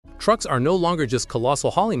Trucks are no longer just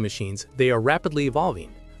colossal hauling machines, they are rapidly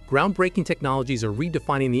evolving. Groundbreaking technologies are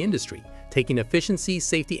redefining the industry, taking efficiency,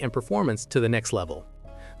 safety, and performance to the next level.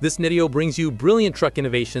 This video brings you brilliant truck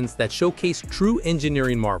innovations that showcase true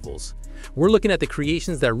engineering marvels. We're looking at the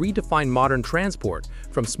creations that redefine modern transport,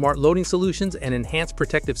 from smart loading solutions and enhanced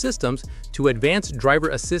protective systems to advanced driver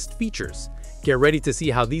assist features. Get ready to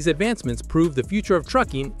see how these advancements prove the future of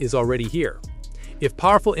trucking is already here. If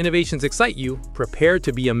powerful innovations excite you, prepare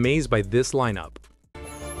to be amazed by this lineup.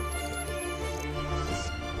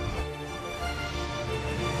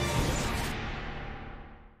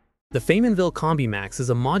 The Faymonville CombiMAX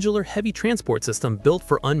is a modular heavy transport system built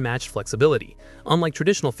for unmatched flexibility. Unlike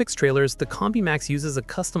traditional fixed trailers, the CombiMAX uses a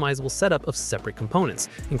customizable setup of separate components,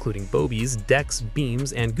 including bogies, decks,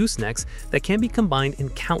 beams, and goosenecks that can be combined in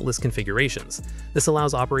countless configurations. This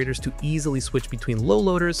allows operators to easily switch between low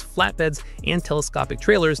loaders, flatbeds, and telescopic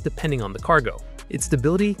trailers depending on the cargo. Its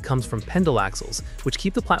stability comes from pendle axles, which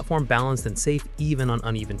keep the platform balanced and safe even on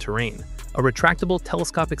uneven terrain. A retractable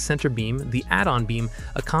telescopic center beam, the add-on beam,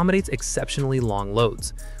 accommodates exceptionally long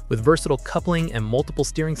loads. With versatile coupling and multiple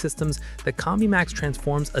steering systems, the CombiMAX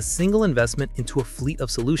transforms a single investment into a fleet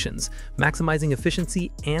of solutions, maximizing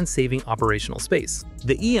efficiency and saving operational space.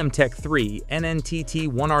 The EMTECH 3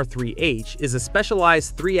 NNTT1R3H is a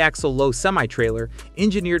specialized 3-axle low semi-trailer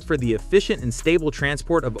engineered for the efficient and stable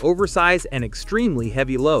transport of oversized and extremely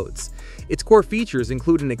heavy loads. Its core features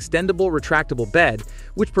include an extendable retractable bed,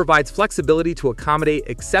 which provides flexibility to accommodate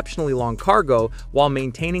exceptionally long cargo while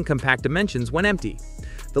maintaining compact dimensions when empty.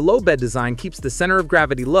 The low bed design keeps the center of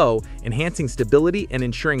gravity low, enhancing stability and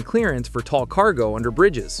ensuring clearance for tall cargo under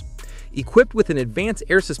bridges. Equipped with an advanced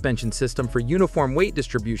air suspension system for uniform weight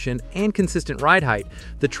distribution and consistent ride height,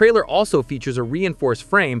 the trailer also features a reinforced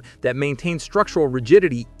frame that maintains structural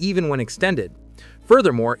rigidity even when extended.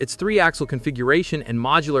 Furthermore, its 3-axle configuration and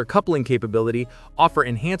modular coupling capability offer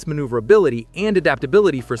enhanced maneuverability and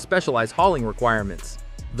adaptability for specialized hauling requirements.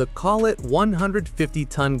 The Collett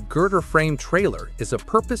 150-ton girder frame trailer is a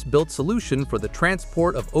purpose-built solution for the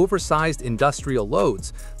transport of oversized industrial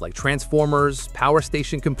loads like transformers, power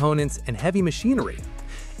station components, and heavy machinery.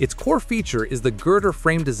 Its core feature is the girder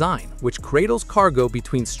frame design, which cradles cargo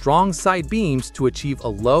between strong side beams to achieve a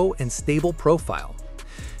low and stable profile.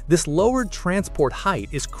 This lowered transport height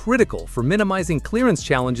is critical for minimizing clearance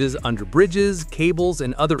challenges under bridges, cables,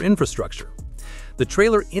 and other infrastructure. The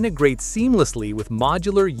trailer integrates seamlessly with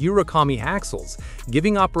modular Eurocombi axles,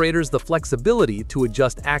 giving operators the flexibility to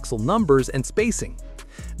adjust axle numbers and spacing.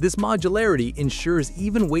 This modularity ensures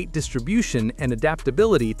even weight distribution and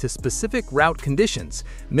adaptability to specific route conditions,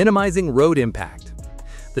 minimizing road impact.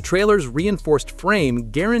 The trailer's reinforced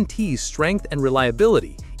frame guarantees strength and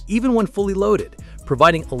reliability, even when fully loaded,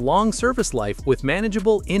 providing a long service life with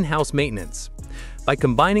manageable in-house maintenance. By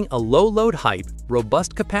combining a low load height,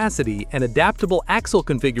 robust capacity, and adaptable axle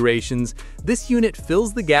configurations, this unit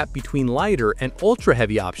fills the gap between lighter and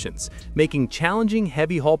ultra-heavy options, making challenging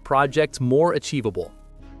heavy-haul projects more achievable.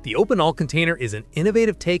 The open-all container is an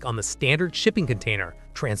innovative take on the standard shipping container,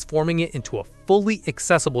 transforming it into a fully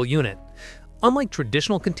accessible unit. Unlike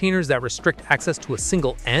traditional containers that restrict access to a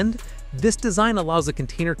single end, this design allows the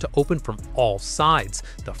container to open from all sides: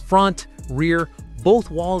 the front, rear,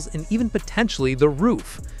 both walls, and even potentially the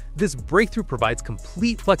roof. This breakthrough provides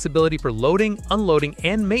complete flexibility for loading, unloading,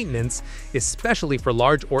 and maintenance, especially for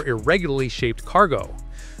large or irregularly shaped cargo.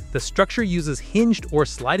 The structure uses hinged or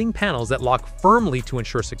sliding panels that lock firmly to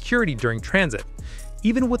ensure security during transit.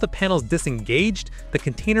 Even with the panels disengaged, the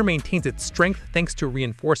container maintains its strength thanks to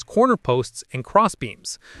reinforced corner posts and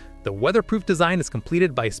crossbeams. The weatherproof design is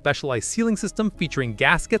completed by a specialized sealing system featuring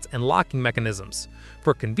gaskets and locking mechanisms.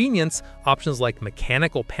 For convenience, options like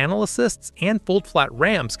mechanical panel assists and fold-flat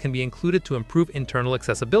ramps can be included to improve internal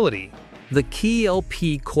accessibility. The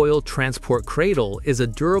KELP Coil Transport Cradle is a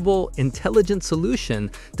durable, intelligent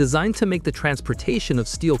solution designed to make the transportation of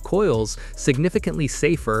steel coils significantly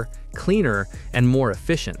safer, cleaner, and more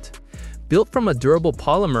efficient. Built from a durable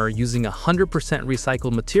polymer using 100%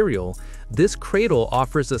 recycled material, this cradle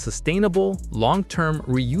offers a sustainable, long-term,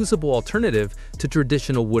 reusable alternative to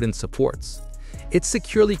traditional wooden supports. It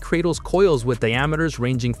securely cradles coils with diameters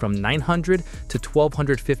ranging from 900 to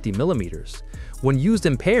 1250 millimeters. When used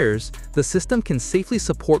in pairs, the system can safely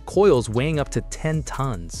support coils weighing up to 10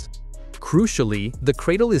 tons. Crucially, the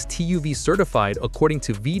cradle is TÜV certified according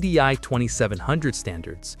to VDI 2700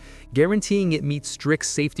 standards, guaranteeing it meets strict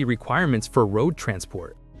safety requirements for road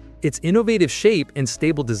transport. Its innovative shape and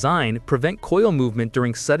stable design prevent coil movement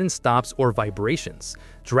during sudden stops or vibrations,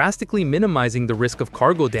 drastically minimizing the risk of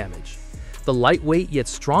cargo damage. The lightweight yet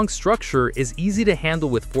strong structure is easy to handle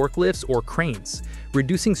with forklifts or cranes,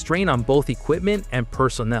 reducing strain on both equipment and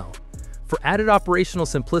personnel. For added operational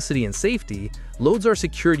simplicity and safety, loads are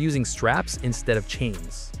secured using straps instead of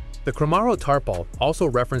chains. The Cramaro Tarp-All, also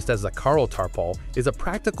referenced as the Cradle Tarp-All, is a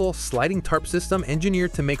practical sliding tarp system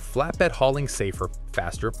engineered to make flatbed hauling safer,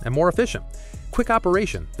 faster, and more efficient. Quick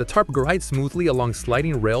operation, the tarp glides smoothly along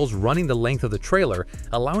sliding rails running the length of the trailer,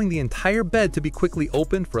 allowing the entire bed to be quickly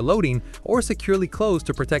opened for loading or securely closed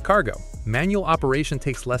to protect cargo. Manual operation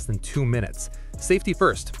takes less than 2 minutes. Safety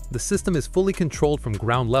first, the system is fully controlled from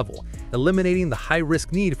ground level, eliminating the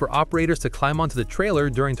high-risk need for operators to climb onto the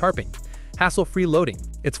trailer during tarping. Hassle-free loading.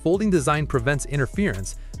 Its folding design prevents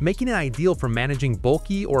interference, making it ideal for managing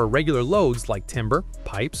bulky or irregular loads like timber,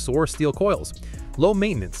 pipes, or steel coils. Low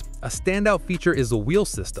maintenance. A standout feature is the wheel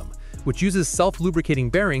system, which uses self-lubricating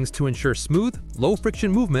bearings to ensure smooth,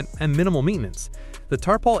 low-friction movement and minimal maintenance. The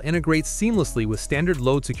Tarp-All integrates seamlessly with standard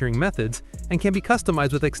load securing methods and can be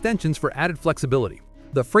customized with extensions for added flexibility.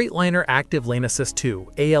 The Freightliner Active Lane Assist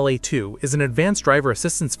 2, ALA2, is an advanced driver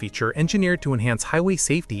assistance feature engineered to enhance highway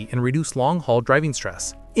safety and reduce long-haul driving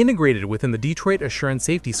stress. Integrated within the Detroit Assurance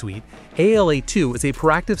Safety Suite, ALA2 is a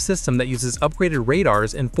proactive system that uses upgraded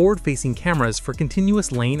radars and forward-facing cameras for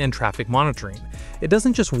continuous lane and traffic monitoring. It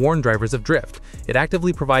doesn't just warn drivers of drift, it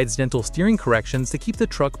actively provides gentle steering corrections to keep the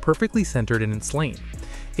truck perfectly centered in its lane.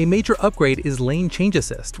 A major upgrade is Lane Change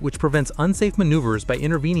Assist, which prevents unsafe maneuvers by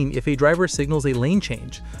intervening if a driver signals a lane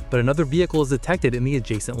change, but another vehicle is detected in the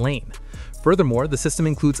adjacent lane. Furthermore, the system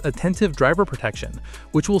includes Attentive Driver Protection,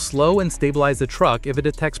 which will slow and stabilize the truck if it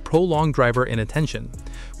detects prolonged driver inattention.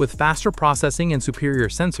 With faster processing and superior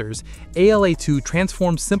sensors, ALA2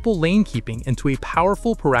 transforms simple lane keeping into a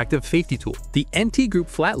powerful proactive safety tool. The NT Group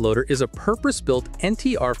Flat Loader is a purpose-built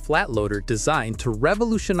NTR flat loader designed to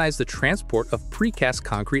revolutionize the transport of precast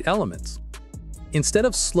concrete elements. Instead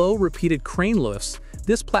of slow, repeated crane lifts,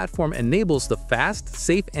 this platform enables the fast,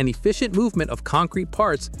 safe, and efficient movement of concrete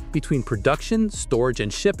parts between production, storage,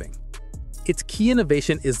 and shipping. Its key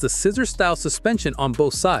innovation is the scissor-style suspension on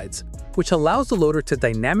both sides, which allows the loader to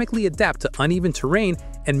dynamically adapt to uneven terrain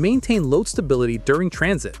and maintain load stability during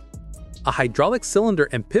transit. A hydraulic cylinder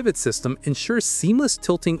and pivot system ensures seamless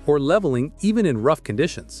tilting or leveling even in rough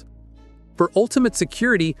conditions. For ultimate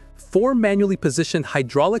security, 4 manually positioned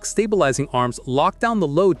hydraulic stabilizing arms lock down the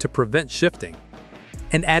load to prevent shifting.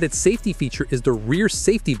 An added safety feature is the rear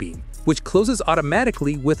safety beam, which closes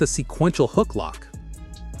automatically with a sequential hook lock.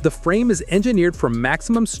 The frame is engineered for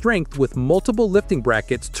maximum strength with multiple lifting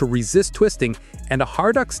brackets to resist twisting and a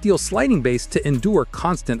Hardock steel sliding base to endure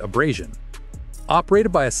constant abrasion.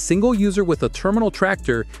 Operated by a single user with a terminal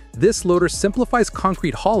tractor, this loader simplifies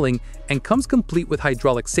concrete hauling and comes complete with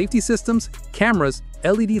hydraulic safety systems, cameras,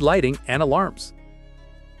 LED lighting, and alarms.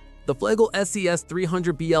 The Fliegl SZS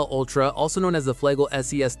 300BL Ultra, also known as the Fliegl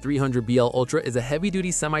SZS 300BL Ultra, is a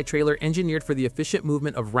heavy-duty semi-trailer engineered for the efficient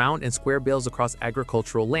movement of round and square bales across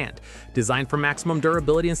agricultural land. Designed for maximum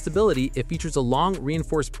durability and stability, it features a long,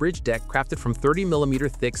 reinforced bridge deck crafted from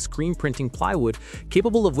 30mm thick screen printing plywood,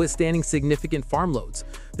 capable of withstanding significant farm loads.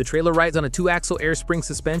 The trailer rides on a 2-axle air spring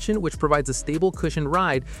suspension, which provides a stable, cushioned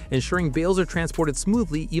ride, ensuring bales are transported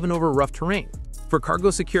smoothly even over rough terrain. For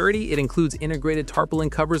cargo security, it includes integrated tarpaulin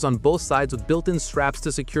covers on both sides with built-in straps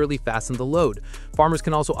to securely fasten the load. Farmers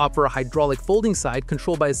can also opt for a hydraulic folding side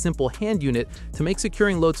controlled by a simple hand unit to make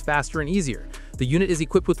securing loads faster and easier. The unit is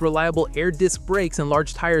equipped with reliable air disc brakes and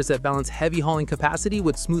large tires that balance heavy hauling capacity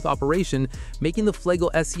with smooth operation, making the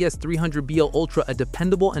Fliegl SZS 300BL Ultra a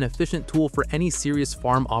dependable and efficient tool for any serious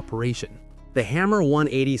farm operation. The Hammar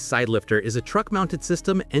 180 Sidelifter is a truck-mounted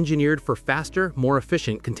system engineered for faster, more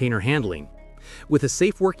efficient container handling. With a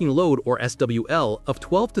safe working load, or SWL, of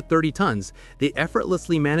 12 to 30 tons, it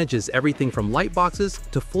effortlessly manages everything from light boxes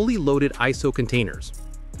to fully loaded ISO containers.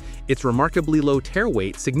 Its remarkably low tare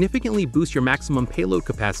weight significantly boosts your maximum payload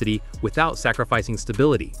capacity without sacrificing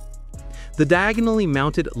stability. The diagonally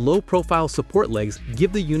mounted, low-profile support legs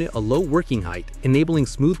give the unit a low working height, enabling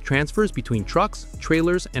smooth transfers between trucks,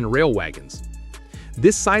 trailers, and rail wagons.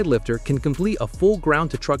 This side lifter can complete a full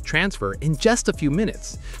ground-to-truck transfer in just a few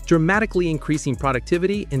minutes, dramatically increasing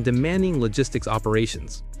productivity in demanding logistics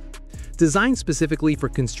operations. Designed specifically for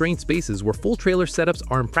constrained spaces where full trailer setups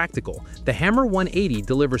are impractical, the Hammar 180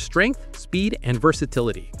 delivers strength, speed, and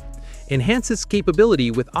versatility. Enhance its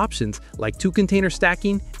capability with options like 2-container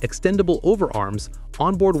stacking, extendable overarms,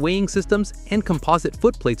 onboard weighing systems, and composite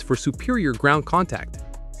footplates for superior ground contact.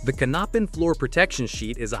 The Knapen floor protection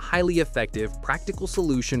sheet is a highly effective, practical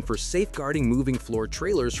solution for safeguarding moving floor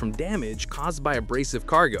trailers from damage caused by abrasive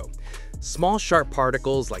cargo. Small sharp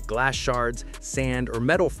particles like glass shards, sand, or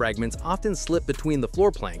metal fragments often slip between the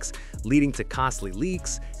floor planks, leading to costly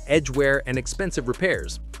leaks, edge wear, and expensive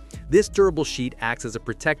repairs. This durable sheet acts as a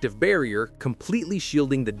protective barrier, completely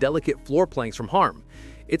shielding the delicate floor planks from harm.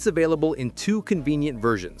 It's available in two convenient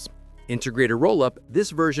versions. Integrated roll-up, this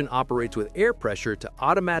version operates with air pressure to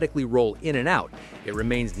automatically roll in and out. It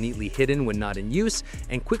remains neatly hidden when not in use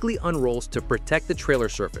and quickly unrolls to protect the trailer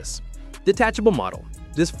surface. Detachable model.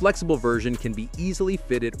 This flexible version can be easily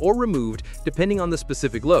fitted or removed depending on the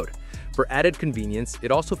specific load. For added convenience,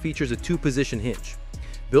 it also features a two-position hinge.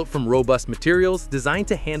 Built from robust materials designed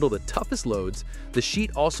to handle the toughest loads, the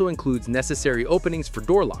sheet also includes necessary openings for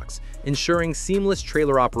door locks, ensuring seamless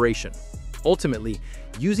trailer operation. Ultimately,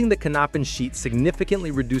 using the Knapen sheet significantly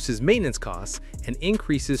reduces maintenance costs and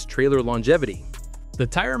increases trailer longevity. The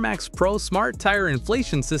TIREMAAX Pro Smart Tire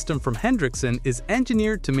Inflation System from Hendrickson is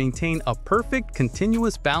engineered to maintain a perfect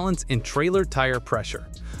continuous balance in trailer tire pressure.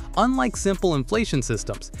 Unlike simple inflation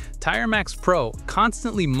systems, TIREMAAX Pro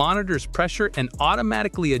constantly monitors pressure and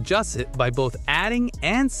automatically adjusts it by both adding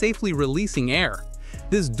and safely releasing air.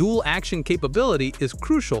 This dual-action capability is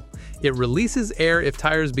crucial. It releases air if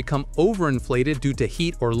tires become overinflated due to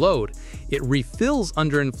heat or load. It refills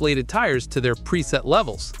underinflated tires to their preset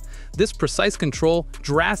levels. This precise control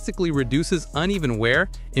drastically reduces uneven wear,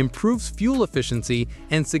 improves fuel efficiency,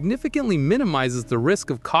 and significantly minimizes the risk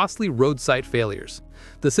of costly roadside failures.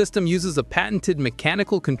 The system uses a patented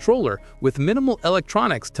mechanical controller with minimal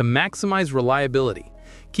electronics to maximize reliability.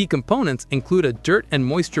 Key components include a dirt and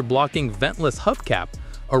moisture-blocking ventless hubcap,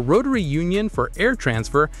 a rotary union for air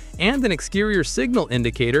transfer, and an exterior signal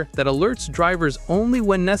indicator that alerts drivers only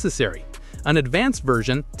when necessary. An advanced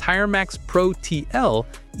version, TIREMAAX Pro TL,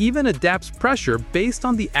 even adapts pressure based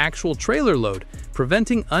on the actual trailer load,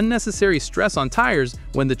 preventing unnecessary stress on tires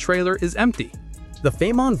when the trailer is empty. The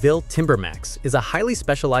Faymonville TimberMAX is a highly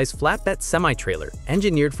specialized flatbed semi-trailer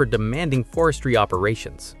engineered for demanding forestry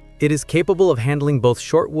operations. It is capable of handling both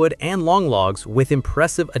shortwood and long logs with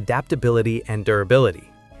impressive adaptability and durability.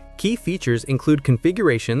 Key features include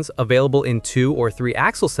configurations available in 2 or 3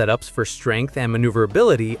 axle setups for strength and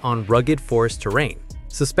maneuverability on rugged forest terrain.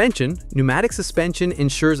 Suspension. Pneumatic suspension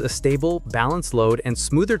ensures a stable, balanced load and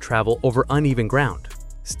smoother travel over uneven ground.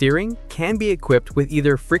 Steering can be equipped with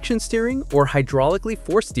either friction steering or hydraulically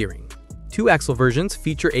forced steering. 2-axle versions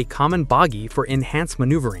feature a common bogie for enhanced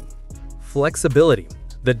maneuvering. Flexibility.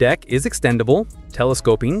 The deck is extendable,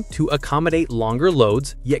 telescoping to accommodate longer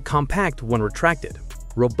loads, yet compact when retracted.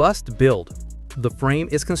 Robust build. The frame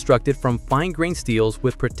is constructed from fine-grained steels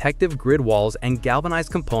with protective grid walls and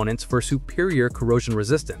galvanized components for superior corrosion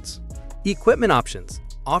resistance. Equipment options.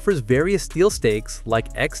 Offers various steel stakes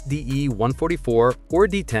like XDE 144 or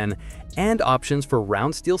D10 and options for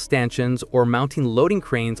round steel stanchions or mounting loading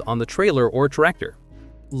cranes on the trailer or tractor.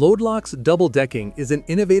 LayerLok's Double Decking is an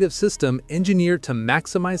innovative system engineered to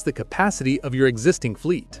maximize the capacity of your existing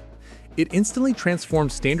fleet. It instantly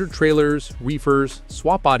transforms standard trailers, reefers,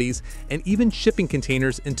 swap bodies, and even shipping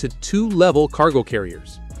containers into 2-level cargo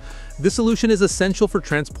carriers. This solution is essential for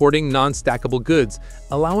transporting non-stackable goods,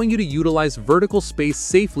 allowing you to utilize vertical space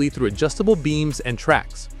safely through adjustable beams and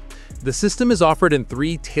tracks. The system is offered in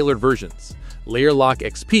 3 tailored versions. LayerLok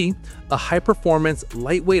XP, a high-performance,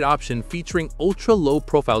 lightweight option featuring ultra-low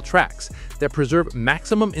profile tracks that preserve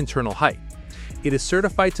maximum internal height. It is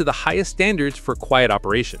certified to the highest standards for quiet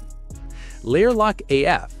operation. LayerLok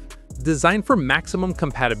AF. Designed for maximum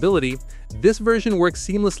compatibility, this version works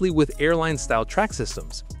seamlessly with airline-style track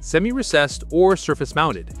systems, semi-recessed or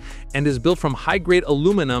surface-mounted, and is built from high-grade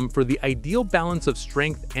aluminum for the ideal balance of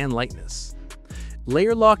strength and lightness.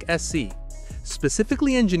 LayerLok SC.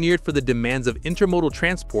 Specifically engineered for the demands of intermodal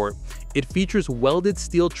transport, it features welded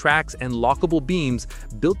steel tracks and lockable beams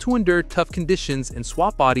built to endure tough conditions in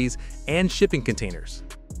swap bodies and shipping containers.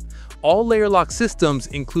 All LayerLok systems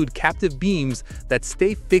include captive beams that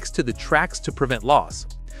stay fixed to the tracks to prevent loss,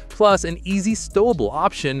 plus an easy stowable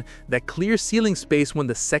option that clears ceiling space when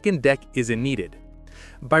the second deck isn't needed.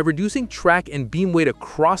 By reducing track and beam weight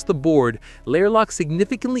across the board, LayerLok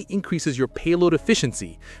significantly increases your payload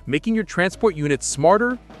efficiency, making your transport unit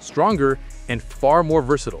smarter, stronger, and far more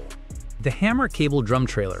versatile. The Hammar cable drum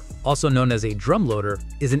trailer, also known as a drum loader,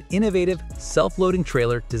 is an innovative, self-loading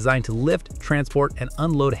trailer designed to lift, transport, and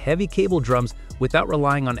unload heavy cable drums without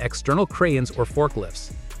relying on external cranes or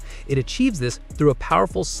forklifts. It achieves this through a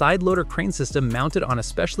powerful side loader crane system mounted on a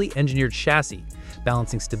specially engineered chassis,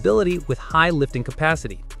 balancing stability with high lifting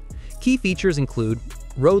capacity. Key features include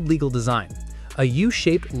road legal design, A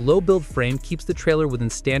U-shaped, low-build frame keeps the trailer within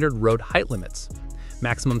standard road height limits.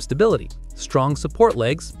 Maximum stability. Strong support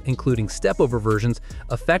legs, including step-over versions,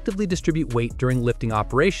 effectively distribute weight during lifting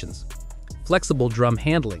operations. Flexible drum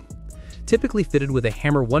handling. Typically fitted with a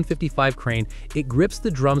Hammar 155 crane, it grips the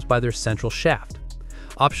drums by their central shaft.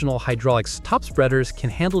 Optional hydraulics top spreaders can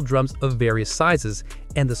handle drums of various sizes,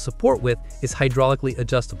 and the support width is hydraulically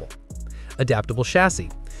adjustable. Adaptable chassis.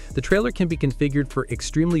 The trailer can be configured for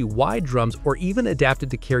extremely wide drums or even adapted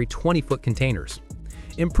to carry 20-foot containers.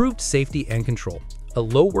 Improved safety and control. A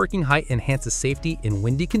low working height enhances safety in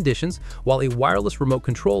windy conditions, while a wireless remote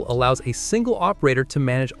control allows a single operator to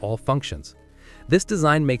manage all functions. This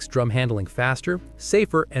design makes drum handling faster,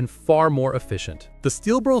 safer, and far more efficient. The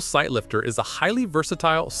Steelbro Sidelifter is a highly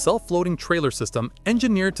versatile, self-loading trailer system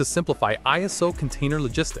engineered to simplify ISO container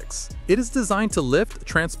logistics. It is designed to lift,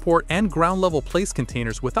 transport, and ground-level place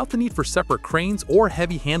containers without the need for separate cranes or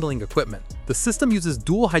heavy handling equipment. The system uses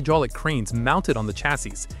dual hydraulic cranes mounted on the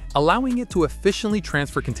chassis, allowing it to efficiently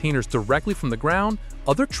transfer containers directly from the ground,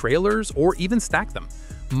 other trailers, or even stack them.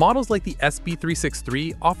 Models like the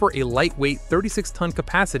SB363 offer a lightweight 36-ton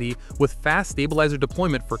capacity with fast stabilizer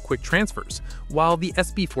deployment for quick transfers, while the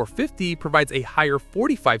SB450 provides a higher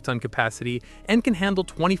 45-ton capacity and can handle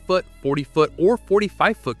 20-foot, 40-foot, or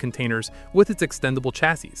 45-foot containers with its extendable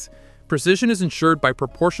chassis. Precision is ensured by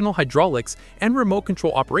proportional hydraulics and remote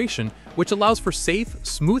control operation, which allows for safe,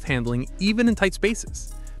 smooth handling even in tight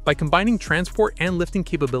spaces. By combining transport and lifting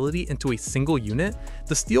capability into a single unit,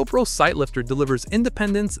 the Steelbro Sidelifter delivers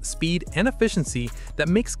independence, speed, and efficiency that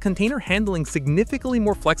makes container handling significantly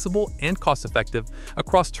more flexible and cost-effective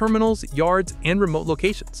across terminals, yards, and remote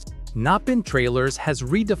locations. Knapen Trailers has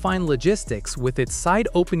redefined logistics with its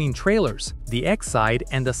side-opening trailers, the X-side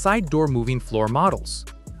and the side door moving floor models.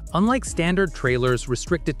 Unlike standard trailers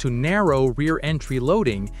restricted to narrow rear entry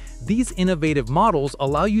loading, these innovative models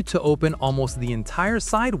allow you to open almost the entire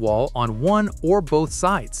sidewall on one or both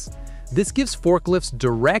sides. This gives forklifts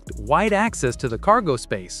direct, wide access to the cargo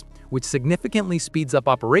space, which significantly speeds up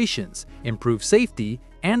operations, improves safety,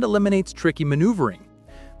 and eliminates tricky maneuvering.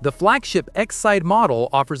 The flagship X-side model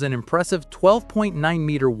offers an impressive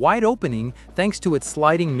 12.9-meter wide opening thanks to its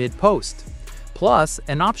sliding mid-post. Plus,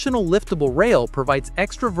 an optional liftable rail provides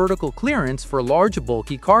extra vertical clearance for large,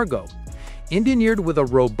 bulky cargo. Engineered with a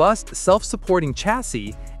robust, self-supporting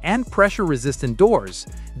chassis and pressure-resistant doors,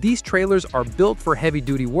 these trailers are built for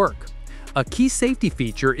heavy-duty work. A key safety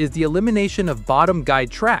feature is the elimination of bottom guide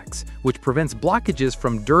tracks, which prevents blockages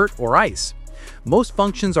from dirt or ice. Most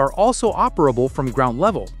functions are also operable from ground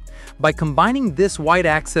level. By combining this wide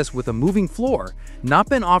access with a moving floor,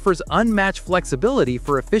 Knapen offers unmatched flexibility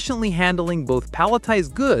for efficiently handling both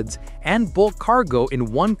palletized goods and bulk cargo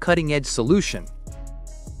in one cutting-edge solution.